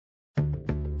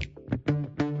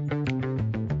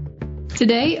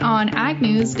Today on Ag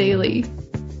News Daily.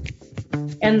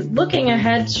 And looking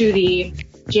ahead to the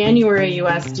January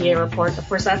USDA report, of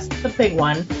course, that's the big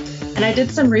one. And I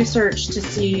did some research to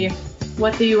see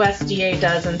what the USDA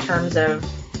does in terms of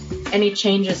any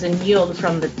changes in yield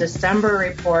from the December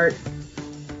report.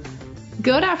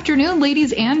 Good afternoon,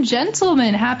 ladies and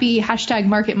gentlemen. Happy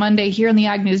 #Market Monday here on the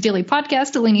Ag News Daily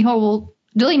podcast.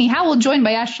 Delaney Howell, joined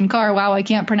by Ashton Carr. Wow, I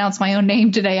can't pronounce my own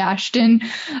name today, Ashton.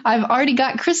 I've already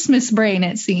got Christmas brain,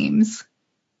 it seems.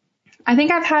 I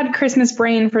think I've had Christmas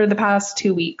brain for the past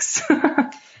 2 weeks.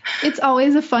 It's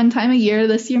always a fun time of year.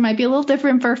 This year might be a little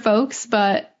different for folks,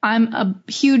 but I'm a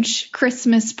huge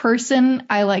Christmas person.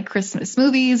 I like Christmas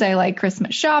movies. I like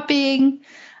Christmas shopping.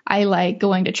 I like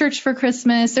going to church for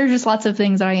Christmas. There's just lots of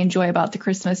things that I enjoy about the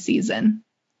Christmas season.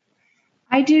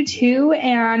 I do too,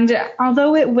 and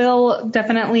although it will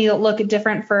definitely look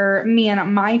different for me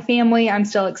and my family, I'm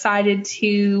still excited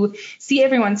to see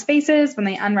everyone's faces when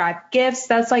they unwrap gifts.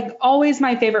 That's like always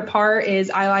my favorite part. Is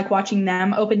I like watching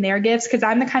them open their gifts, because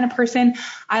I'm the kind of person,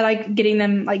 I like getting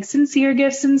them like sincere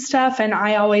gifts and stuff, and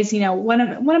I always, want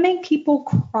to make people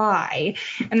cry.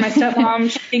 And my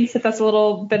stepmom, she thinks that that's a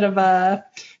little bit of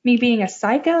me being a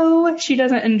psycho. She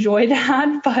doesn't enjoy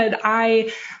that, but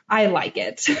I like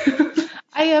it.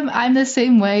 I'm the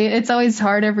same way. It's always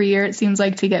hard every year, it seems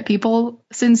like, to get people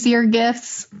sincere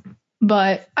gifts.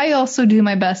 But I also do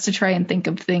my best to try and think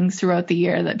of things throughout the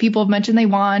year that people have mentioned they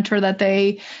want, or that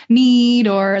they need,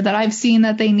 or that I've seen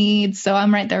that they need. So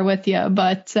I'm right there with you.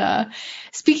 But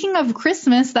speaking of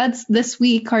Christmas, that's this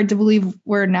week. Hard to believe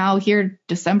we're now here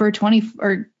December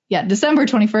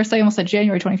 21st. I almost said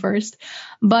January 21st.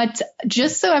 But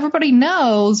just so everybody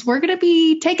knows, we're going to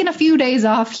be taking a few days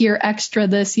off here extra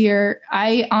this year.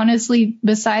 I honestly,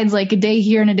 besides like a day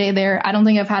here and a day there, I don't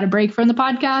think I've had a break from the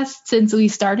podcast since we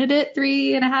started it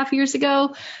 3.5 years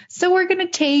ago. So we're going to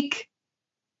take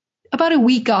about a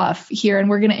week off here, and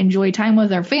we're going to enjoy time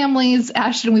with our families.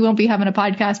 Ashton, we won't be having a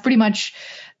podcast pretty much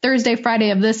Thursday,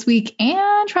 Friday of this week,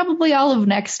 and probably all of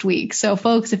next week. So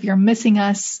folks, if you're missing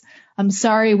us, I'm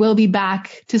sorry. We'll be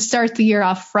back to start the year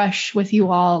off fresh with you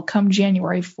all come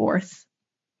January 4th.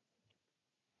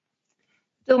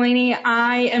 Delaney,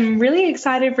 I am really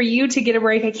excited for you to get a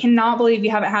break. I cannot believe you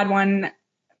haven't had one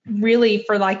really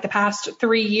for like the past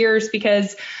 3 years,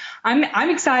 because I'm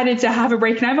excited to have a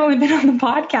break, and I've only been on the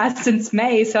podcast since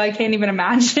May, so I can't even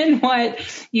imagine what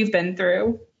you've been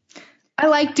through. I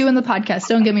like doing the podcast,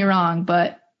 don't get me wrong,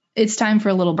 but it's time for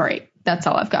a little break. That's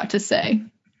all I've got to say.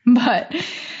 But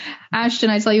Ashton,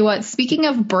 I tell you what, speaking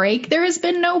of break, there has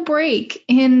been no break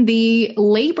in the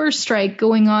labor strike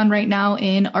going on right now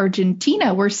in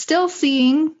Argentina. We're still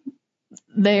seeing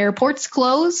their ports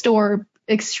closed or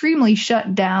extremely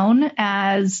shut down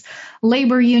as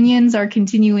labor unions are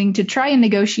continuing to try and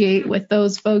negotiate with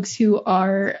those folks who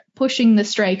are pushing the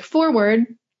strike forward.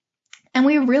 And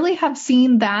we really have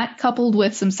seen that, coupled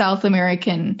with some South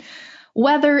American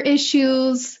weather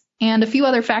issues and a few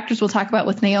other factors we'll talk about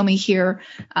with Naomi here,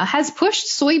 has pushed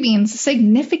soybeans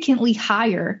significantly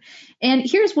higher. And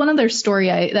here's one other story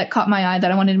that caught my eye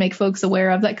that I wanted to make folks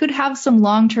aware of that could have some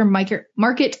long-term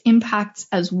market impacts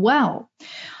as well.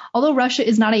 Although Russia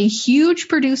is not a huge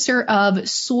producer of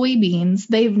soybeans,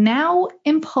 they've now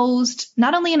imposed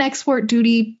not only an export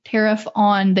duty tariff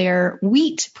on their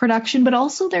wheat production, but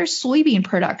also their soybean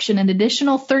production, an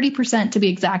additional 30% to be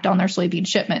exact on their soybean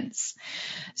shipments.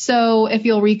 So if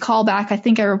you'll recall back, I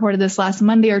think I reported this last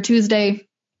Monday or Tuesday,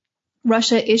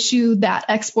 Russia issued that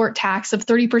export tax of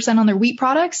 30% on their wheat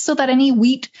products, so that any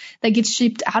wheat that gets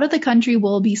shipped out of the country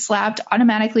will be slapped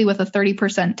automatically with a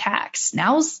 30% tax.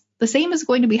 Now the same is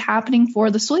going to be happening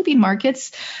for the soybean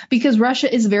markets, because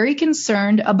Russia is very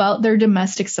concerned about their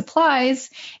domestic supplies,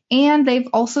 and they've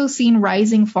also seen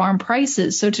rising farm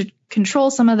prices. So to control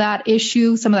some of that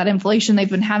issue, some of that inflation they've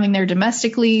been having there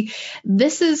domestically,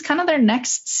 this is kind of their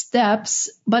next steps.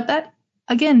 But that,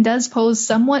 again, does pose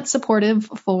somewhat supportive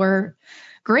for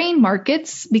grain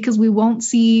markets, because we won't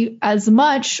see as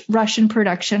much Russian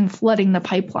production flooding the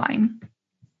pipeline.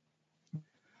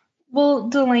 Well,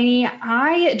 Delaney,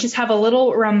 I just have a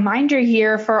little reminder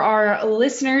here for our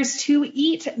listeners to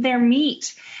eat their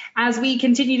meat. As we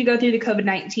continue to go through the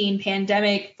COVID-19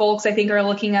 pandemic, folks, I think, are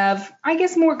looking of,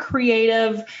 more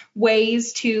creative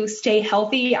ways to stay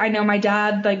healthy. I know my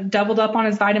dad doubled up on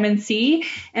his vitamin C,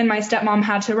 and my stepmom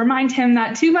had to remind him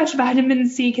that too much vitamin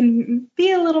C can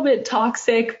be a little bit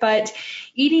toxic, but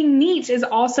Eating meat is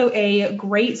also a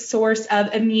great source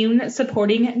of immune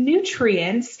supporting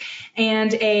nutrients.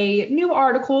 And a new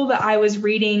article that I was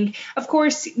reading, of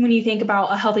course, when you think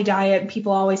about a healthy diet,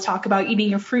 people always talk about eating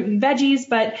your fruit and veggies,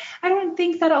 but I don't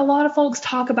think that a lot of folks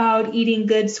talk about eating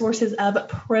good sources of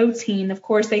protein. Of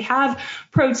course, they have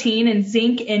protein and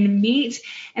zinc in meat,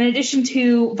 in addition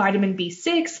to vitamin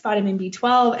B6, vitamin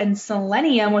B12, and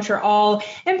selenium, which are all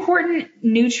important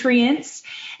nutrients.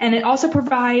 And it also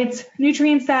provides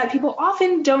nutrients that people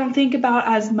often don't think about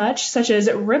as much, such as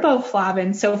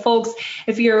riboflavin. So folks,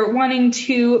 if you're wanting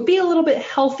to be a little bit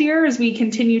healthier as we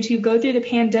continue to go through the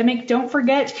pandemic, don't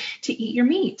forget to eat your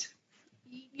meat.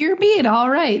 Your meat, all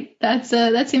right. That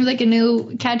seems like a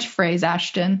new catchphrase,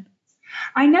 Ashton.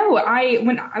 I know.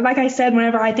 Like I said,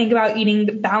 whenever I think about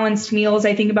eating balanced meals,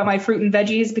 I think about my fruit and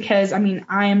veggies because, I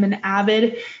am an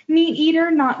avid meat eater,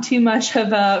 not too much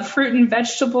of a fruit and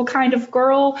vegetable kind of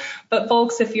girl. But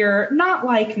folks, if you're not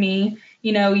like me,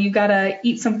 you gotta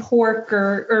eat some pork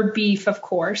or beef, of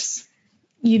course.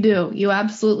 You do. You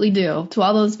absolutely do. To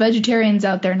all those vegetarians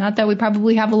out there, not that we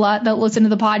probably have a lot that listen to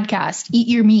the podcast, eat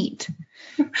your meat.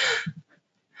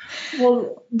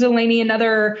 Well, Delaney,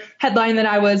 another headline that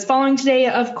I was following today,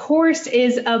 of course,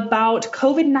 is about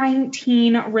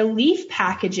COVID-19 relief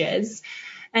packages.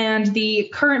 And the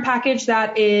current package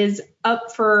that is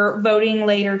up for voting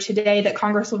later today that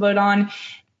Congress will vote on.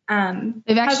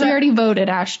 They've actually already voted,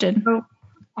 Ashton. Oh,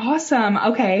 awesome.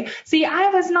 Okay. See, I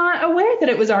was not aware that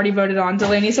it was already voted on,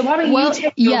 Delaney. So why don't you take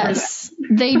over yes.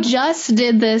 They just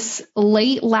did this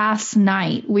late last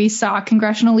night. We saw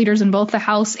congressional leaders in both the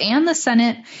House and the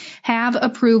Senate have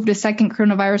approved a second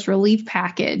coronavirus relief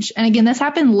package. And again, this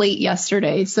happened late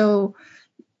yesterday, so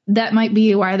that might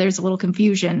be why there's a little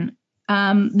confusion.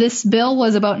 This bill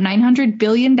was about $900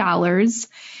 billion.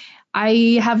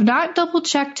 I have not double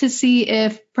checked to see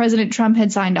if President Trump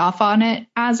had signed off on it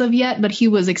as of yet, but he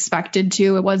was expected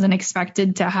to. It wasn't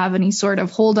expected to have any sort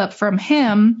of holdup from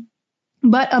him.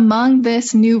 But among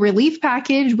this new relief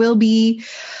package will be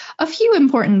a few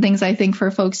important things, I think,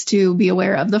 for folks to be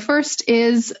aware of. The first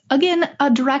is, again, a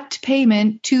direct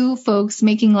payment to folks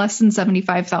making less than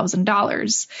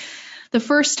 $75,000. The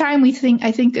first time I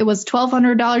think it was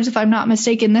 $1,200, if I'm not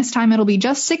mistaken. This time it'll be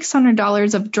just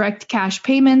 $600 of direct cash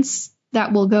payments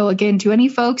that will go again to any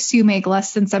folks who make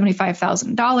less than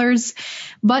 $75,000.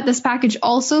 But this package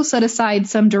also set aside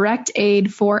some direct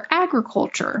aid for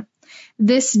agriculture.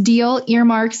 This deal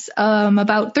earmarks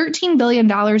about $13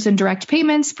 billion in direct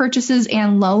payments, purchases,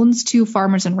 and loans to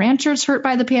farmers and ranchers hurt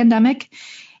by the pandemic.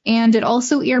 And it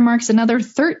also earmarks another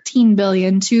 $13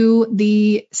 billion to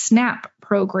the SNAP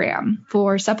program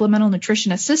for supplemental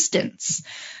nutrition assistance.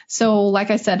 So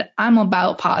like I said, I'm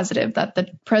about positive that the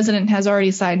president has already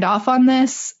signed off on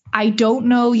this. I don't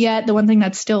know yet. The one thing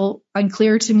that's still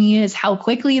unclear to me is how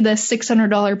quickly this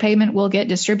 $600 payment will get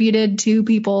distributed to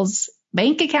people's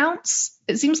bank accounts.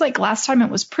 It seems like last time it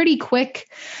was pretty quick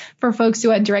for folks who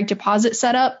had direct deposit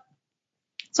set up.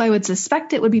 So I would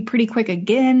suspect it would be pretty quick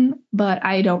again, but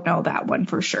I don't know that one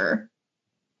for sure.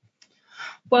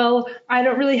 Well, I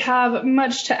don't really have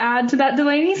much to add to that,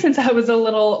 Delaney, since I was a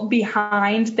little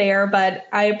behind there, but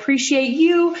I appreciate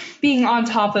you being on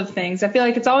top of things. I feel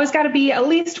like it's always got to be at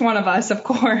least one of us, of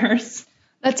course.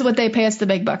 That's what they pay us the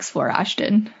big bucks for,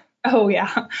 Ashton. Oh,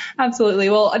 yeah, absolutely.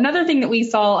 Well, another thing that we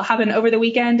saw happen over the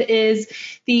weekend is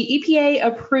the EPA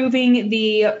approving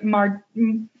the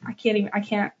I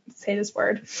can't say this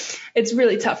word. It's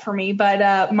really tough for me, but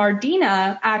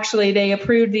Mardina, actually, they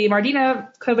approved the Mardina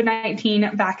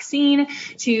COVID-19 vaccine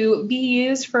to be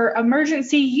used for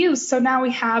emergency use. So now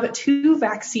we have 2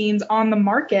 vaccines on the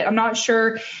market. I'm not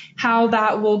sure how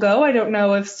that will go. I don't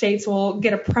know if states will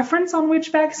get a preference on which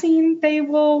vaccine they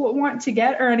will want to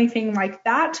get or anything like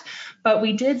that. But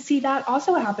we did see that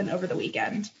also happen over the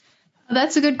weekend.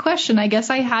 That's a good question. I guess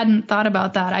I hadn't thought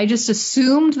about that. I just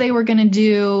assumed they were going to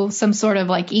do some sort of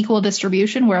like equal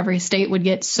distribution where every state would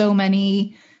get so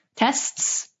many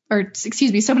tests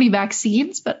so many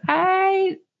vaccines. But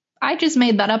I just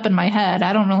made that up in my head.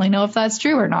 I don't really know if that's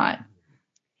true or not.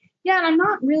 Yeah, and I'm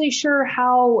not really sure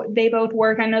how they both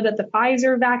work. I know that the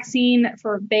Pfizer vaccine,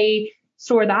 they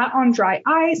store that on dry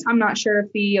ice. I'm not sure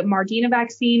if the Mardina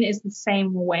vaccine is the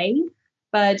same way.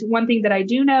 But one thing that I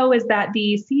do know is that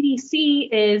the CDC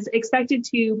is expected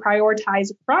to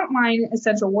prioritize frontline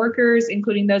essential workers,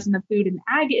 including those in the food and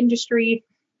ag industry,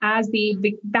 as the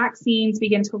vaccines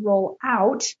begin to roll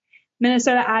out.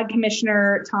 Minnesota Ag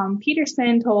Commissioner Tom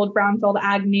Peterson told Brownfield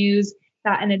Ag News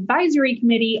that an advisory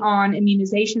committee on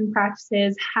immunization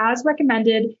practices has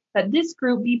recommended that this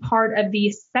group be part of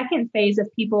the second phase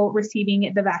of people receiving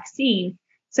the vaccine.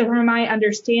 So from my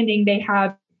understanding, they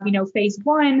have phase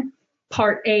 1,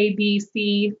 part A, B,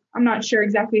 C. I'm not sure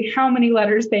exactly how many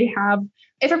letters they have.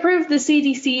 If approved, the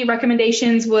CDC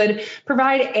recommendations would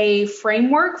provide a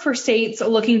framework for states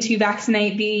looking to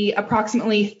vaccinate the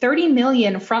approximately 30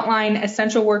 million frontline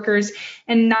essential workers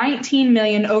and 19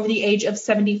 million over the age of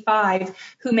 75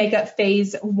 who make up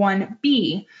phase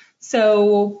 1B.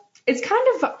 So it's kind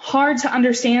of hard to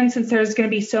understand since there's going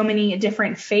to be so many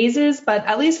different phases, but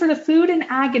at least for the food and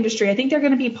ag industry, I think they're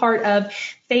going to be part of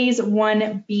phase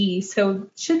 1B.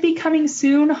 So should be coming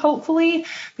soon, hopefully,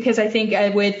 because I think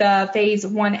with phase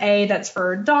 1A, that's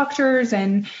for doctors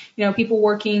and, people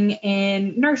working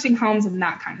in nursing homes and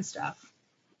that kind of stuff.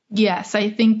 Yes, I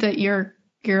think that you're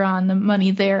on the money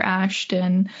there,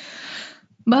 Ashton.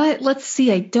 But let's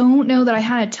see, I don't know that I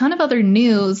had a ton of other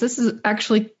news. This is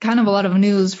actually kind of a lot of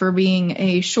news for being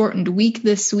a shortened week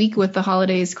this week with the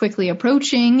holidays quickly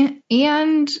approaching.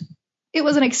 And it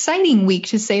was an exciting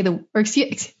week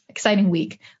exciting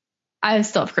week. I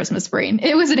still have Christmas brain.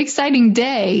 It was an exciting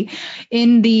day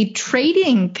in the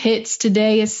trading pits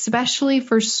today, especially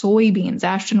for soybeans.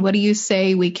 Ashton, what do you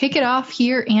say we kick it off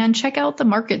here and check out the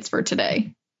markets for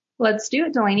today? Let's do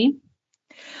it, Delaney.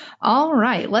 All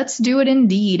right, let's do it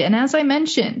indeed. And as I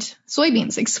mentioned,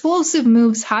 soybeans, explosive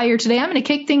moves higher today. I'm going to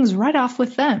kick things right off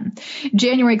with them.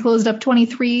 January closed up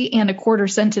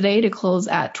 23.25 cents today to close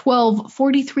at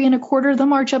 12.43 1/4. The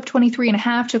March up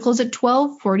 23.5 to close at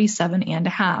 12.47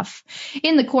 1/2.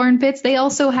 In the corn pits, they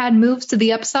also had moves to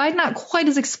the upside, not quite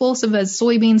as explosive as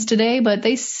soybeans today, but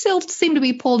they still seem to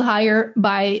be pulled higher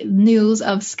by news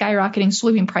of skyrocketing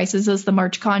soybean prices as the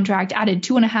March contract added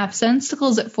 2.5 cents to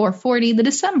close at 4.40. The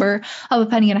December of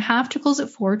 1.5 to close at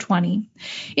 4.20.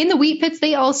 In the wheat pits,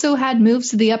 they also had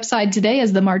moves to the upside today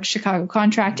as the March Chicago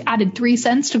contract added 3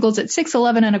 cents to close at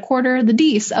 6.11 1/4. The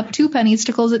Dees up 2 pennies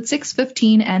to close at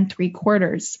 6.15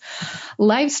 3/4.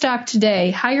 Livestock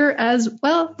today higher as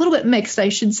well, a little bit mixed, I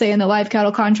should say, in the live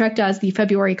cattle contract as the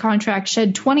February contract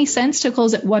shed 20 cents to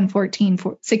close at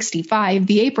 114.65.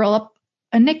 The April up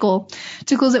a nickel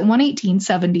to close at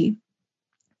 118.70.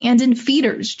 And in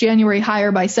feeders, January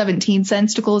higher by 17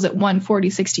 cents to close at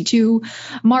 140.62.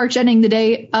 March ending the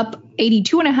day up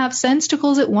 82.5 cents to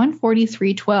close at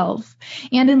 143.12.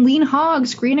 And in lean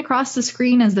hogs, green across the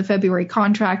screen as the February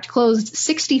contract closed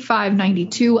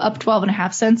 65.92, up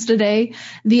 12.5 cents today.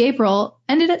 The April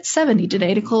ended at 70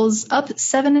 today to close up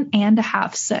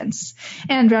 7.5 cents.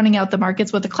 And rounding out the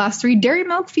markets with the Class 3 dairy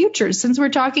milk futures. Since we're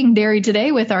talking dairy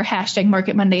today with our hashtag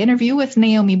Market Monday interview with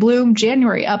Naomi Bloom,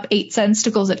 January up 8 cents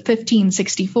to close at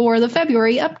 15.64. The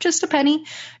February up just a penny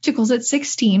to close at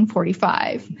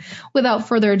 16.45. Without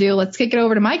further ado, let's kick it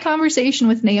over to my conversation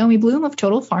with Naomi Bloom of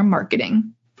Total Farm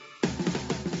Marketing.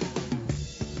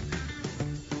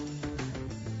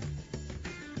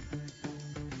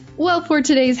 Well, for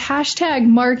today's hashtag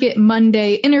Market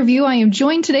Monday interview, I am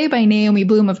joined today by Naomi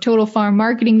Bloom of Total Farm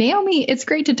Marketing. Naomi, it's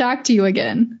great to talk to you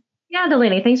again. Yeah,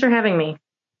 Delaney, thanks for having me.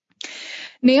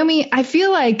 Naomi, I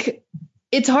feel like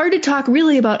it's hard to talk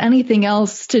really about anything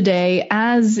else today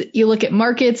as you look at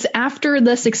markets after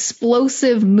this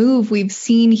explosive move we've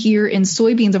seen here in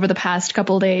soybeans over the past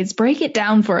couple of days. Break it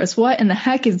down for us. What in the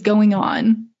heck is going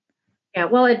on? Yeah,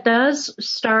 well, it does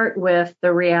start with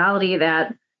the reality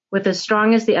that with as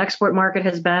strong as the export market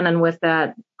has been and with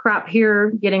that crop here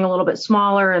getting a little bit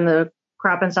smaller and the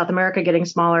crop in South America getting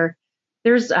smaller,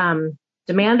 there's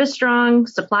demand is strong,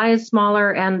 supply is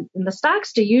smaller, and the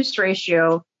stocks to use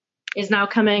ratio is now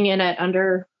coming in at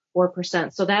under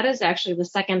 4%. So that is actually the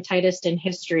second tightest in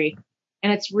history.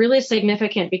 And it's really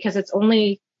significant because it's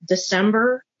only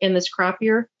December in this crop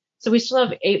year. So we still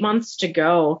have 8 months to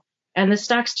go. And the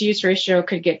stocks to use ratio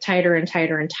could get tighter and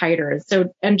tighter and tighter.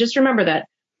 And just remember that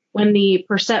when the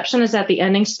perception is that the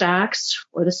ending stocks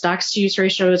or the stocks to use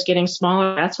ratio is getting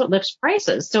smaller, that's what lifts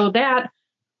prices. So that,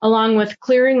 along with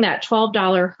clearing that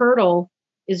 $12 hurdle,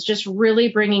 is just really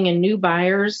bringing in new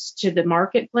buyers to the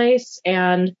marketplace.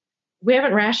 And we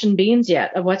haven't rationed beans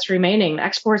yet of what's remaining.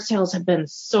 Export sales have been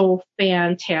so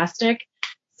fantastic.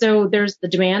 So there's the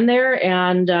demand there,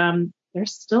 and there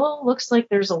still looks like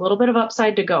there's a little bit of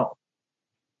upside to go.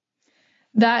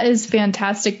 That is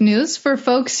fantastic news for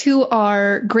folks who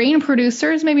are grain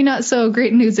producers. Maybe not so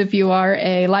great news if you are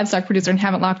a livestock producer and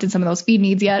haven't locked in some of those feed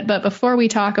needs yet. But before we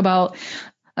talk about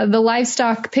the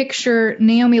livestock picture,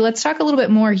 Naomi, let's talk a little bit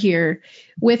more here.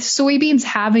 With soybeans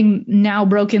having now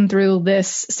broken through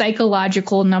this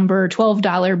psychological number,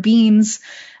 $12 beans,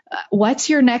 what's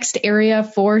your next area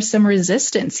for some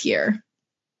resistance here?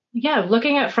 Yeah,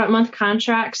 looking at front month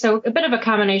contracts, so a bit of a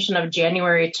combination of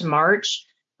January to March.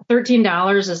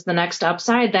 $13 is the next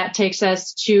upside. That takes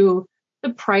us to the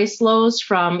price lows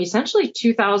from essentially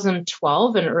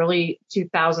 2012 and early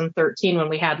 2013 when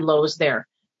we had lows there.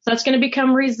 So that's going to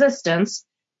become resistance.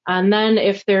 And then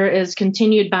if there is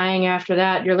continued buying after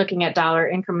that, you're looking at dollar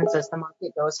increments as the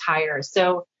market goes higher.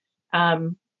 So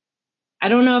I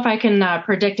don't know if I can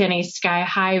predict any sky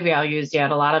high values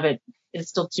yet. A lot of it is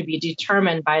still to be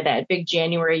determined by that big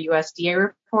January USDA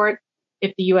report.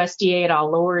 If the USDA at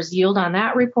all lowers yield on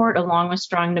that report along with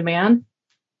strong demand,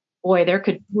 boy, there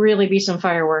could really be some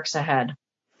fireworks ahead.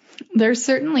 There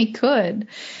certainly could.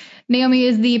 Naomi,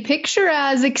 is the picture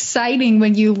as exciting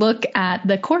when you look at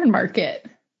the corn market?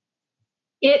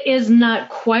 It is not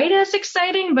quite as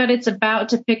exciting, but it's about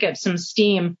to pick up some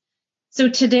steam. So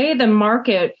today, the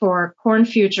market for corn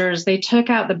futures, they took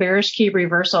out the bearish key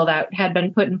reversal that had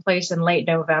been put in place in late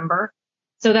November.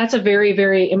 So that's a very,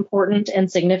 very important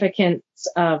and significant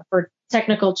for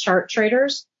technical chart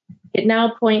traders. It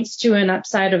now points to an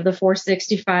upside of the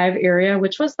 465 area,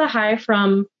 which was the high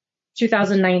from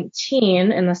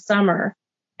 2019 in the summer.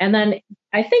 And then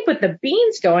I think with the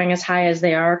beans going as high as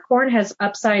they are, corn has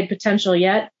upside potential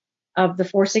yet of the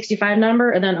 465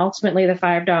 number and then ultimately the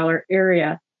 $5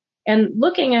 area. And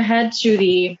looking ahead to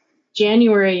the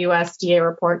January USDA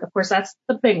report, of course, that's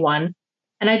the big one.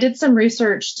 And I did some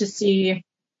research to see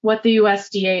what the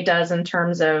USDA does in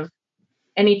terms of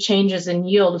any changes in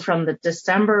yield from the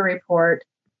December report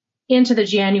into the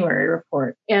January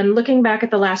report. And looking back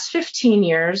at the last 15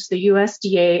 years, the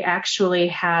USDA actually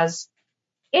has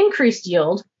increased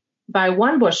yield by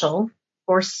 1 bushel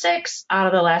for 6 out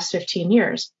of the last 15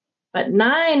 years. But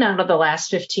 9 out of the last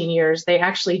 15 years, they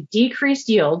actually decreased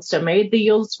yield, so made the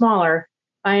yield smaller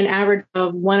by an average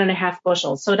of 1.5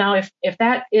 bushels. So now if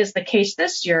that is the case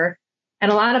this year,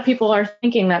 and a lot of people are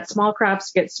thinking that small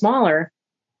crops get smaller,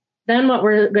 then what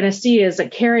we're going to see is a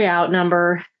carryout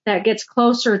number that gets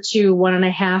closer to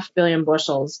 1.5 billion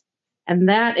bushels. And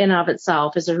that in of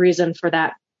itself is a reason for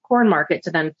that corn market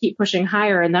to then keep pushing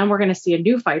higher. And then we're going to see a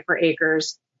new fight for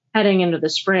acres heading into the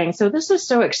spring. So this is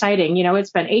so exciting. You know,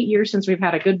 it's been 8 years since we've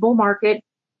had a good bull market.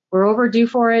 We're overdue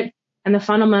for it. And the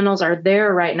fundamentals are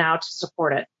there right now to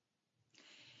support it.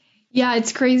 Yeah,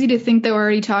 it's crazy to think that we're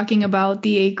already talking about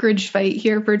the acreage fight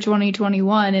here for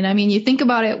 2021. And I mean, you think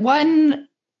about it, 1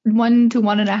 to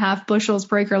 1.5 bushels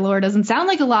per acre lower doesn't sound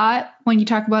like a lot when you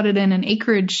talk about it in an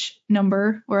acreage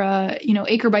number or a,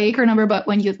 acre by acre number. But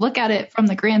when you look at it from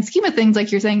the grand scheme of things,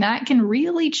 like you're saying, that can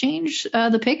really change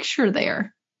the picture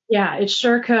there. Yeah, it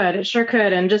sure could. It sure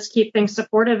could. And just keep things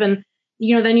supportive. And,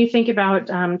 then you think about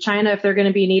China, if they're going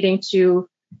to be needing to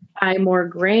buy more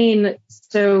grain.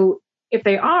 So if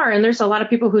they are, and there's a lot of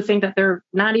people who think that they're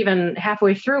not even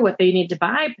halfway through what they need to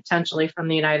buy potentially from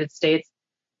the United States.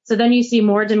 So then you see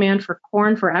more demand for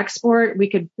corn for export. We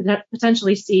could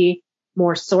potentially see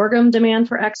more sorghum demand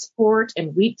for export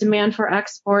and wheat demand for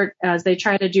export as they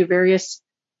try to do various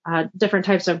different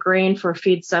types of grain for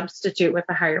feed substitute with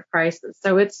the higher prices.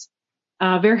 So it's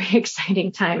very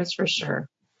exciting times for sure.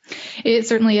 It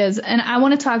certainly is. And I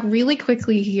want to talk really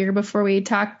quickly here before we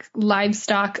talk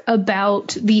livestock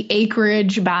about the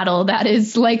acreage battle that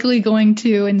is likely going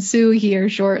to ensue here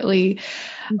shortly.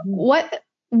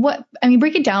 Mm-hmm.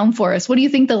 Break it down for us. What do you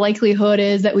think the likelihood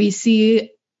is that we see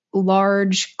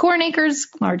large corn acres,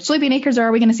 large soybean acres? Or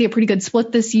are we going to see a pretty good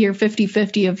split this year,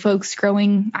 50-50 of folks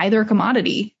growing either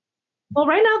commodity? Well,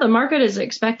 right now the market is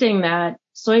expecting that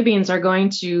soybeans are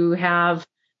going to have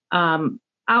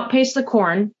outpace the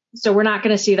corn. So we're not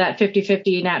going to see that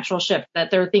 50-50 natural shift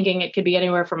that they're thinking it could be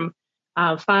anywhere from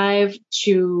 5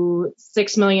 to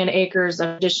 6 million acres of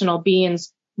additional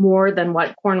beans more than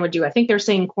what corn would do. I think they're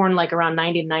saying corn like around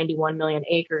 90 to 91 million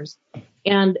acres.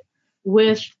 And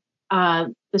with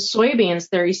the soybeans,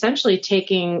 they're essentially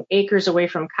taking acres away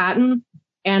from cotton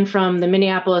and from the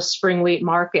Minneapolis spring wheat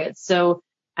market. So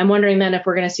I'm wondering then if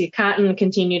we're going to see cotton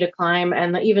continue to climb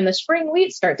and even the spring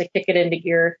wheat start to kick it into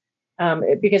gear.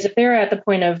 Because if they're at the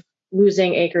point of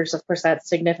losing acres, of course, that's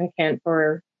significant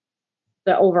for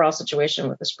the overall situation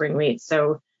with the spring wheat.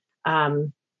 So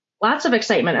lots of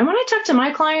excitement. And when I talk to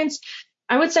my clients,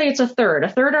 I would say it's a third. A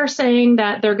third are saying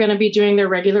that they're going to be doing their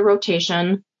regular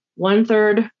rotation.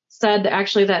 1/3 said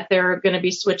actually that they're going to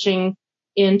be switching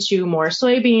into more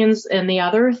soybeans. And the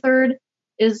other third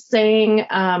is saying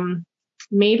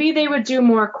maybe they would do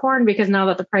more corn because now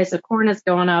that the price of corn is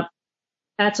going up,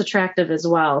 that's attractive as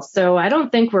well. So I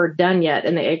don't think we're done yet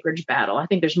in the acreage battle. I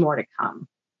think there's more to come.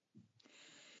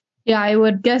 Yeah, I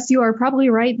would guess you are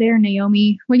probably right there,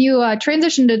 Naomi. When you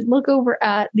transition to look over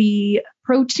at the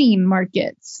protein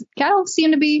markets, cattle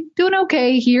seem to be doing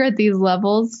okay here at these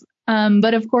levels.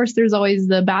 But of course, there's always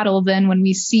the battle then when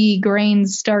we see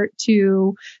grains start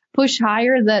to push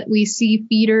higher that we see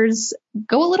feeders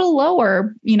go a little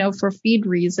lower, for feed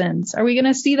reasons. Are we going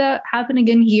to see that happen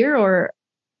again here, or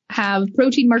have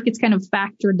protein markets kind of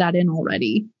factored that in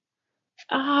already?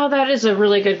 Oh, that is a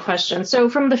really good question. So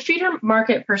from the feeder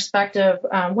market perspective,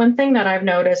 one thing that I've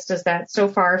noticed is that so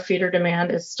far feeder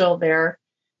demand is still there.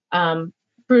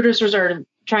 Producers are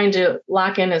trying to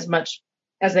lock in as much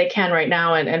as they can right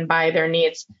now and buy their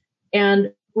needs.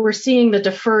 And we're seeing the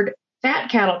deferred fat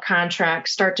cattle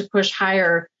contracts start to push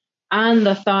higher on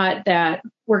the thought that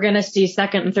we're going to see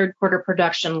second and third quarter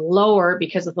production lower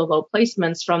because of the low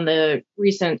placements from the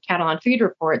recent cattle on feed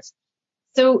reports.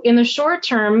 So in the short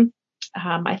term,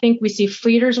 I think we see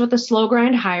feeders with a slow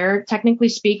grind higher. Technically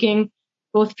speaking,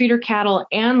 both feeder cattle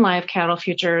and live cattle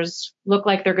futures look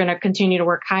like they're going to continue to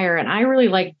work higher. And I really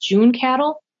like June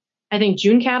cattle. I think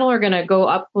June cattle are going to go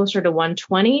up closer to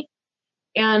 120.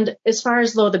 And as far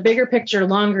as the bigger picture,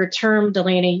 longer term,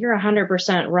 Delaney, you're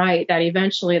 100% right that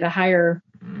eventually the higher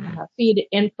feed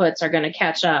inputs are going to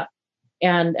catch up,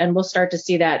 and we'll start to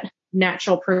see that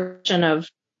natural progression of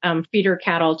feeder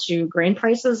cattle to grain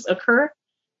prices occur.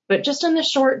 But just in the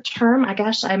short term, I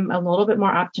guess I'm a little bit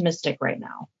more optimistic right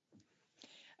now.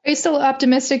 Are you still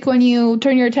optimistic when you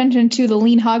turn your attention to the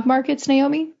lean hog markets,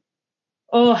 Naomi?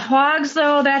 Oh, hogs,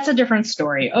 though, that's a different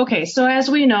story. Okay, so as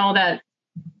we know that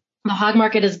the hog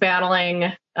market is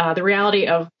battling the reality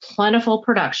of plentiful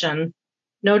production,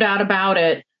 no doubt about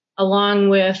it, along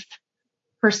with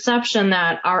perception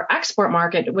that our export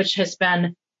market, which has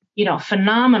been,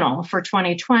 phenomenal for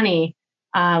 2020,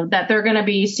 that they're going to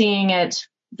be seeing it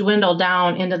dwindle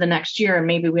down into the next year. And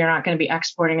maybe we are not going to be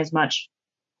exporting as much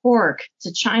pork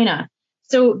to China.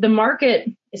 So the market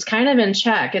is kind of in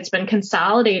check. It's been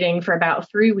consolidating for about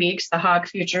 3 weeks, the hog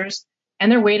futures,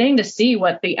 and they're waiting to see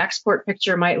what the export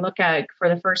picture might look like for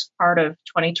the first part of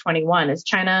 2021. Is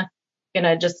China going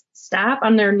to just stop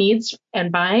on their needs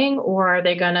and buying, or are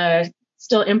they going to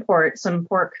still import some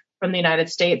pork from the United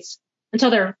States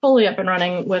until they're fully up and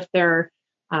running with their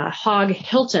Hog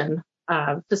Hilton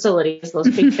facilities, those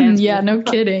big fancy yeah, no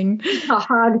kidding.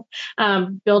 hog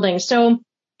buildings. So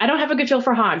I don't have a good feel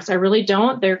for hogs. I really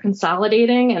don't. They're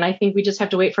consolidating, and I think we just have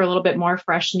to wait for a little bit more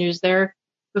fresh news there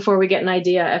before we get an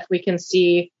idea if we can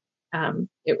see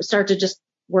it start to just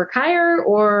work higher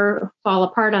or fall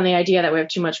apart on the idea that we have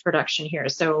too much production here.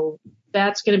 So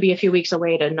that's going to be a few weeks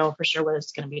away to know for sure what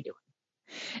it's going to be doing.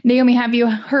 Naomi, have you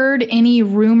heard any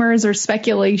rumors or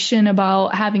speculation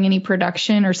about having any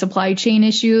production or supply chain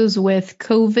issues with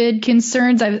COVID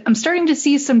concerns? I'm starting to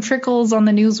see some trickles on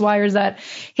the news wires that,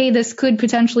 hey, this could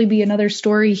potentially be another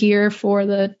story here for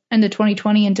the end of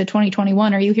 2020 into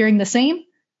 2021. Are you hearing the same?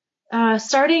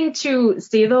 Starting to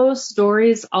see those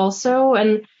stories also.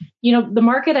 And, the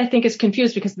market, I think, is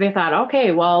confused because they thought,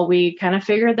 okay, well, we kind of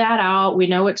figured that out. We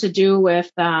know what to do with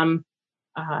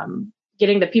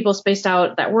getting the people spaced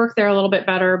out that work there a little bit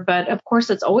better. But of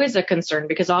course, it's always a concern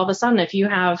because all of a sudden, if you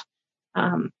have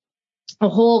a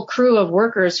whole crew of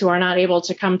workers who are not able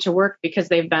to come to work because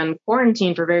they've been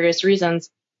quarantined for various reasons,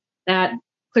 that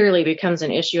clearly becomes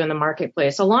an issue in the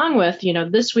marketplace. Along with,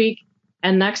 this week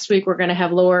and next week, we're going to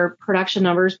have lower production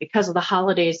numbers because of the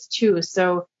holidays too.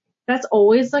 So that's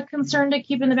always a concern to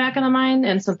keep in the back of the mind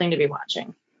and something to be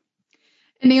watching.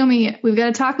 And Naomi, we've got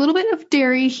to talk a little bit of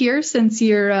dairy here since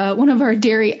you're one of our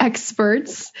dairy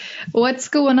experts. What's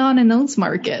going on in those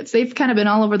markets? They've kind of been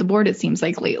all over the board, it seems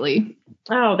like, lately.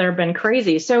 Oh, they've been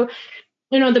crazy. So,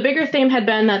 the bigger theme had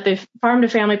been that the farm to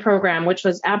family program, which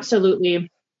was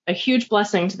absolutely a huge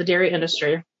blessing to the dairy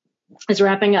industry, is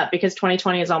wrapping up because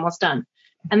 2020 is almost done.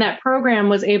 And that program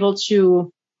was able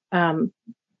to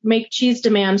make cheese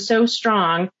demand so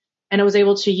strong, and it was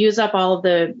able to use up all of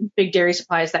the big dairy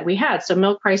supplies that we had. So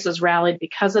milk prices rallied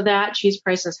because of that. Cheese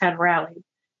prices had rallied.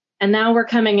 And now we're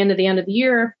coming into the end of the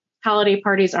year. Holiday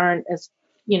parties aren't as,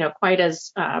 quite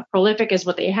as prolific as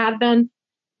what they had been.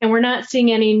 And we're not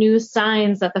seeing any new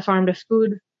signs that the farm to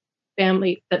food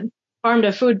family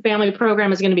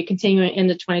program is going to be continuing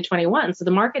into 2021. So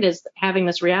the market is having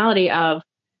this reality of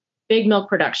big milk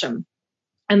production.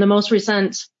 And the most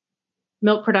recent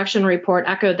milk production report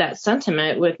echoed that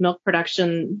sentiment, with milk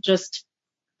production just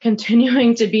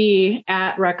continuing to be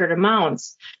at record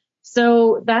amounts.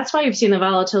 So that's why you've seen the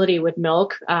volatility with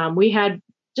milk. We had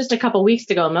just a couple weeks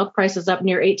ago, milk prices up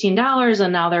near $18,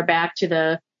 and now they're back to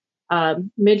the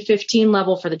mid 15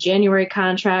 level for the January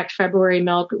contract. February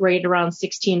milk rate around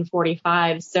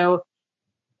 16.45. So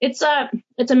it's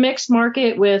a mixed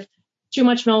market with too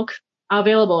much milk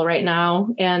available right now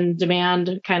and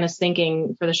demand kind of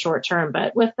sinking for the short term.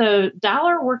 But with the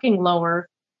dollar working lower,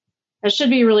 That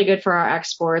should be really good for our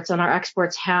exports, and our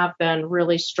exports have been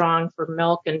really strong for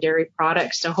milk and dairy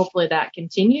products, so hopefully that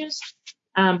continues.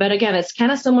 But again, it's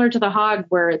kind of similar to the hog,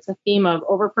 where it's a theme of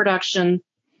overproduction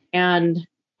and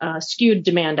skewed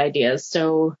demand ideas.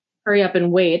 So hurry up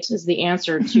and wait is the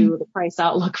answer to the price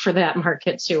outlook for that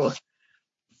market too.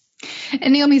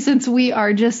 And Naomi, since we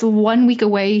are just 1 week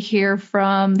away here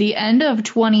from the end of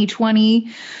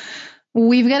 2020,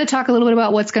 we've got to talk a little bit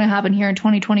about what's going to happen here in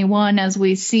 2021 as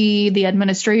we see the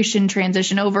administration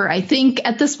transition over. I think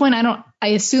at this point, I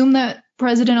assume that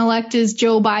President-elect is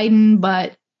Joe Biden,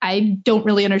 but I don't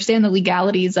really understand the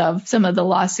legalities of some of the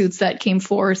lawsuits that came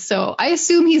forth. So I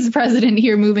assume he's the president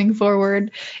here moving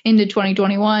forward into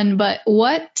 2021. But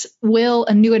what will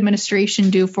a new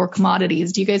administration do for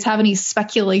commodities? Do you guys have any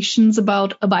speculations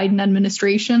about a Biden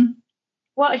administration?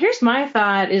 Well, here's my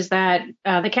thought is that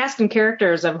the cast and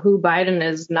characters of who Biden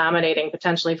is nominating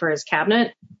potentially for his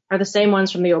cabinet are the same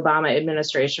ones from the Obama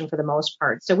administration for the most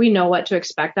part. So we know what to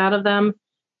expect out of them.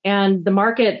 And the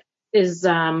market is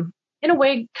in a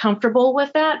way comfortable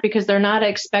with that because they're not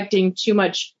expecting too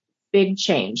much big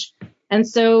change. And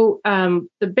so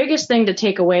the biggest thing to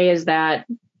take away is that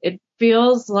it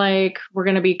feels like we're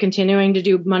going to be continuing to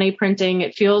do money printing.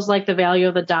 It feels like the value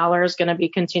of the dollar is going to be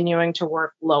continuing to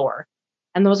work lower.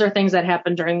 And those are things that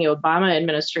happened during the Obama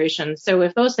administration. So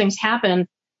if those things happen,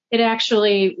 it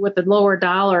actually, with the lower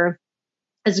dollar,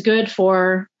 is good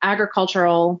for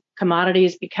agricultural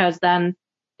commodities because then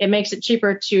it makes it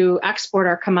cheaper to export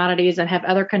our commodities and have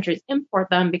other countries import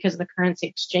them because of the currency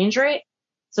exchange rate.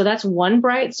 So that's one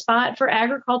bright spot for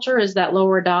agriculture is that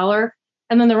lower dollar.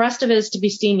 And then the rest of it is to be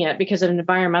seen yet because of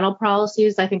environmental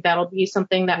policies. I think that'll be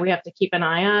something that we have to keep an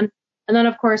eye on. And then,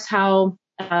 of course, how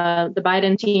the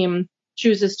Biden team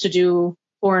chooses to do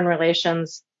foreign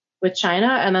relations with China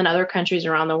and then other countries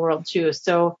around the world, too.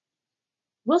 So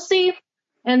we'll see.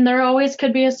 And there always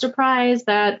could be a surprise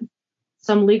that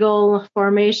some legal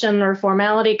formation or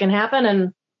formality can happen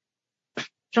and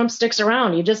Trump sticks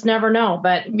around. You just never know.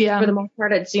 But for the most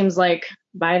part, it seems like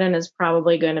Biden is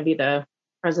probably going to be the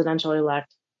presidential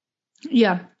elect.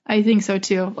 Yeah, I think so,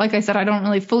 too. Like I said, I don't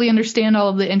really fully understand all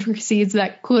of the intricacies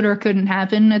that could or couldn't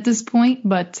happen at this point.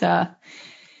 But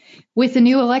with the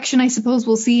new election, I suppose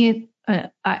we'll see.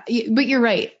 But you're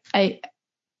right.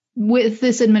 With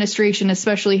this administration,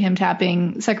 especially him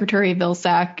tapping Secretary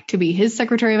Vilsack to be his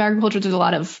Secretary of Agriculture, there's a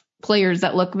lot of players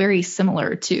that look very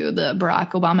similar to the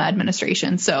Barack Obama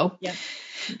administration. So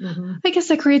I guess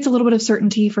that creates a little bit of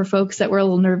certainty for folks that were a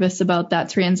little nervous about that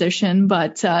transition.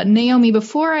 But Naomi,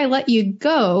 before I let you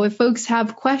go, if folks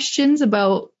have questions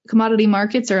about commodity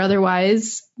markets or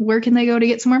otherwise, where can they go to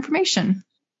get some more information?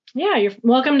 Yeah, you're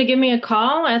welcome to give me a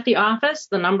call at the office.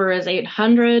 The number is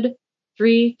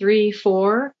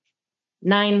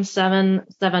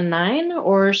 800-334-9779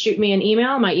 or shoot me an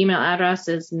email. My email address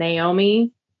is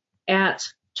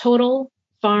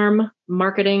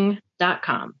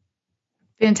naomi@totalfarmmarketing.com.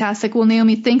 Fantastic. Well,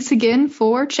 Naomi, thanks again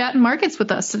for chatting markets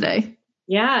with us today.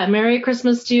 Yeah, Merry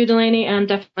Christmas to you, Delaney, and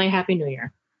definitely Happy New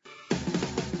Year.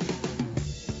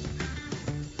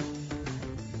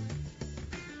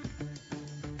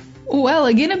 Well,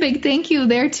 again, a big thank you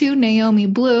there to Naomi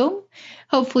Bloom.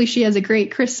 Hopefully she has a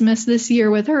great Christmas this year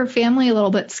with her family, a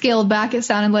little bit scaled back. It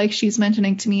sounded like she's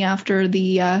mentioning to me after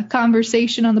the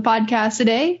conversation on the podcast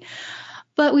today.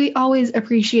 But we always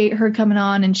appreciate her coming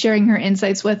on and sharing her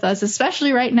insights with us,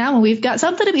 especially right now when we've got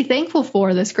something to be thankful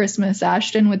for this Christmas,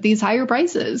 Ashton, with these higher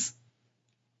prices.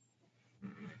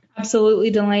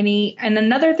 Absolutely, Delaney. And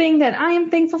another thing that I am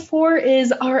thankful for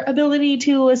is our ability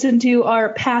to listen to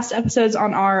our past episodes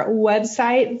on our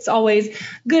website. It's always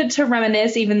good to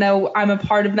reminisce, even though I'm a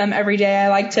part of them every day. I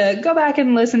like to go back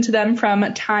and listen to them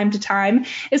from time to time,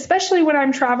 especially when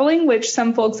I'm traveling, which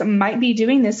some folks might be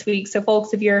doing this week. So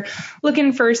folks, if you're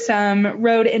looking for some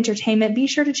road entertainment, be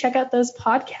sure to check out those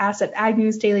podcasts at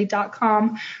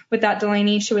agnewsdaily.com. With that,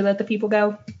 Delaney, should we let the people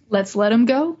go? Let's let them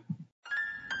go.